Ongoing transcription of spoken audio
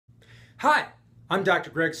Hi, I'm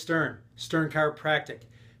Dr. Greg Stern, Stern Chiropractic,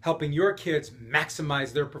 helping your kids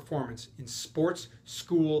maximize their performance in sports,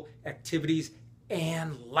 school, activities,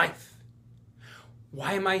 and life.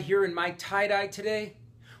 Why am I here in my tie-dye today?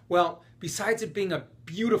 Well, besides it being a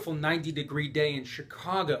beautiful 90-degree day in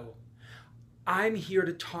Chicago, I'm here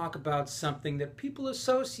to talk about something that people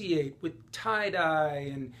associate with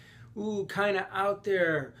tie-dye and, kind of out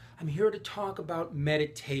there. I'm here to talk about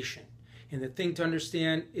meditation. And the thing to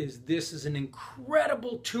understand is this is an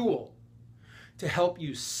incredible tool to help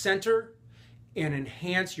you center and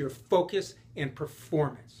enhance your focus and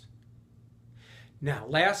performance. Now,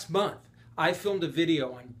 last month, I filmed a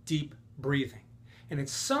video on deep breathing, and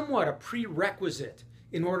it's somewhat a prerequisite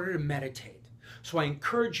in order to meditate. So I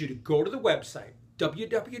encourage you to go to the website,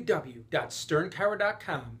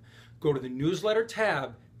 www.sternchiro.com, go to the newsletter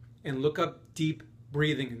tab, and look up deep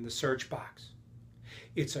breathing in the search box.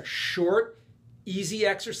 It's a short, easy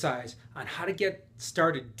exercise on how to get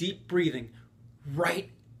started deep breathing right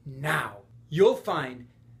now. You'll find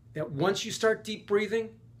that once you start deep breathing,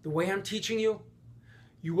 the way I'm teaching you,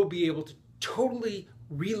 you will be able to totally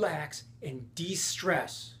relax and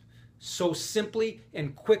de-stress so simply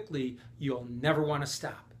and quickly you'll never want to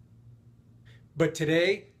stop. But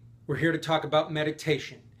today, we're here to talk about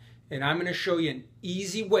meditation, and I'm going to show you an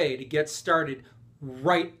easy way to get started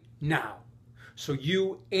right now, so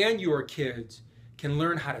you and your kids can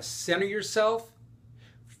learn how to center yourself,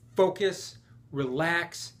 focus,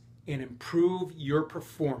 relax, and improve your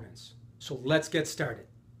performance. So let's get started.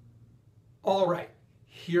 All right,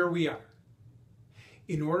 here we are.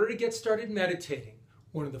 In order to get started meditating,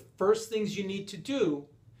 one of the first things you need to do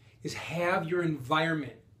is have your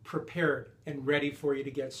environment prepared and ready for you to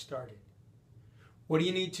get started. What do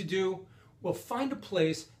you need to do? Well, find a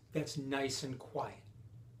place that's nice and quiet.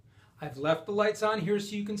 I've left the lights on here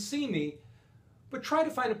so you can see me, but try to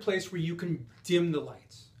find a place where you can dim the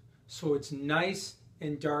lights so it's nice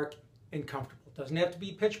and dark and comfortable. It doesn't have to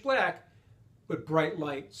be pitch black, but bright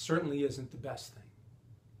light certainly isn't the best thing.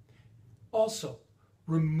 Also,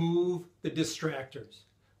 remove the distractors.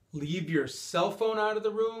 Leave your cell phone out of the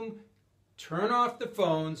room, turn off the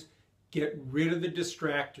phones, get rid of the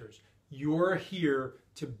distractors. You're here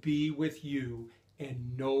to be with you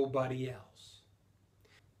and nobody else.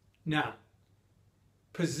 Now,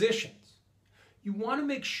 positions. You want to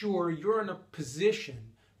make sure you're in a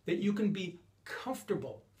position that you can be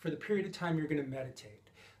comfortable for the period of time you're going to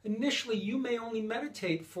meditate. Initially, you may only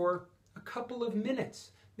meditate for a couple of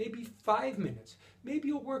minutes, maybe 5 minutes. Maybe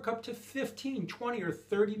you'll work up to 15, 20, or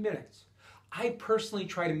 30 minutes. I personally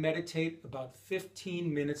try to meditate about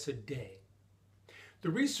 15 minutes a day.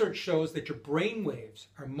 The research shows that your brain waves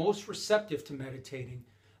are most receptive to meditating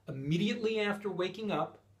immediately after waking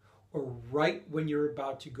up or right when you're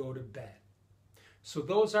about to go to bed. So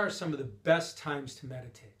those are some of the best times to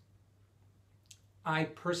meditate. I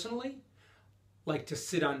personally like to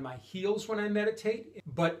sit on my heels when I meditate,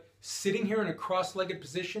 but sitting here in a cross-legged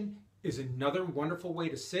position is another wonderful way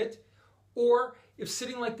to sit. Or if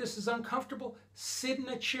sitting like this is uncomfortable, sit in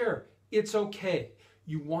a chair. It's okay.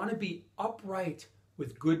 You want to be upright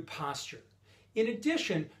with good posture. In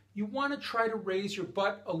addition, you want to try to raise your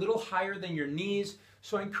butt a little higher than your knees,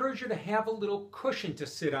 so I encourage you to have a little cushion to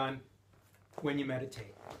sit on when you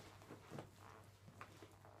meditate.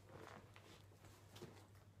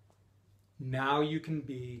 Now you can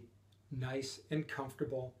be nice and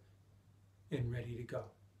comfortable and ready to go.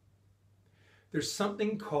 There's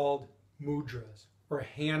something called mudras, or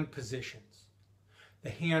hand positions. The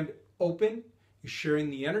hand open is sharing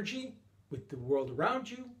the energy with the world around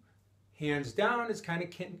you. Hands down is kind of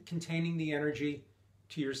containing the energy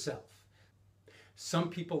to yourself. Some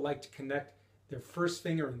people like to connect their first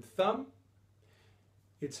finger and thumb.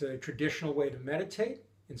 It's a traditional way to meditate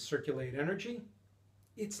and circulate energy.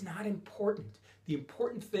 It's not important. The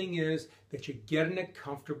important thing is that you get in a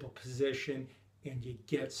comfortable position and you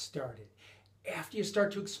get started. After you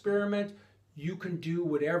start to experiment, you can do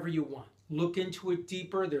whatever you want. Look into it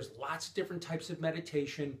deeper. There's lots of different types of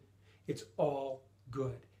meditation. It's all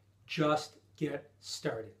good. Just get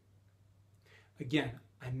started. Again,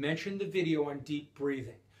 I mentioned the video on deep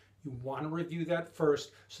breathing. You want to review that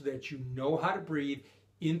first so that you know how to breathe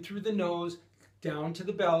in through the nose, down to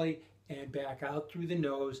the belly, and back out through the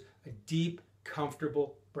nose, a deep,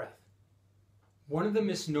 comfortable breath. One of the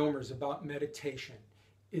misnomers about meditation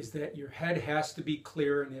is that your head has to be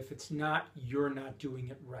clear, and if it's not, you're not doing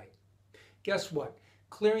it right. Guess what?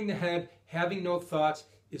 Clearing the head, having no thoughts,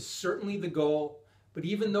 is certainly the goal, but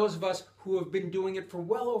even those of us who have been doing it for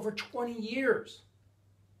well over 20 years,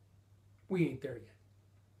 we ain't there yet.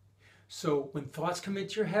 So when thoughts come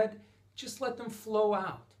into your head, just let them flow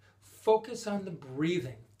out. focus on the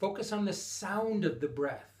breathing. Focus on the sound of the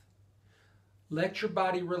breath. Let your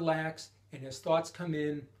body relax, and as thoughts come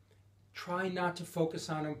in, try not to focus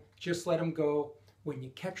on them. Just let them go. When you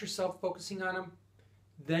catch yourself focusing on them,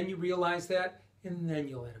 then you realize that, and then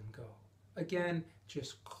you let them go. Again,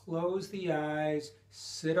 just close the eyes,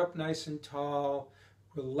 sit up nice and tall,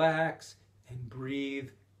 relax, and breathe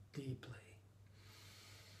deeply.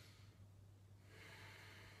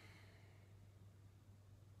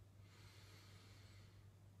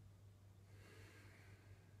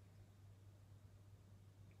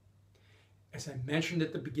 As I mentioned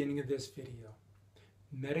at the beginning of this video,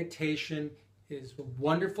 meditation is a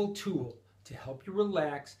wonderful tool to help you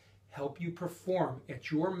relax, help you perform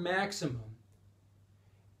at your maximum,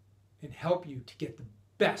 and help you to get the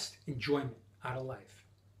best enjoyment out of life.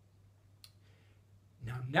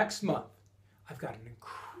 Now, next month, I've got an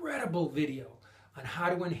incredible video on how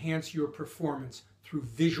to enhance your performance through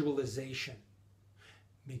visualization.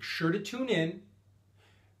 Make sure to tune in.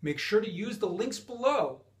 Make sure to use the links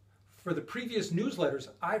below for the previous newsletters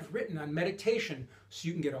I've written on meditation so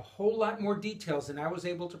you can get a whole lot more details than I was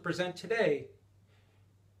able to present today,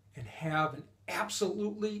 and have an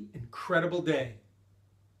absolutely incredible day.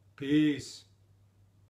 Peace.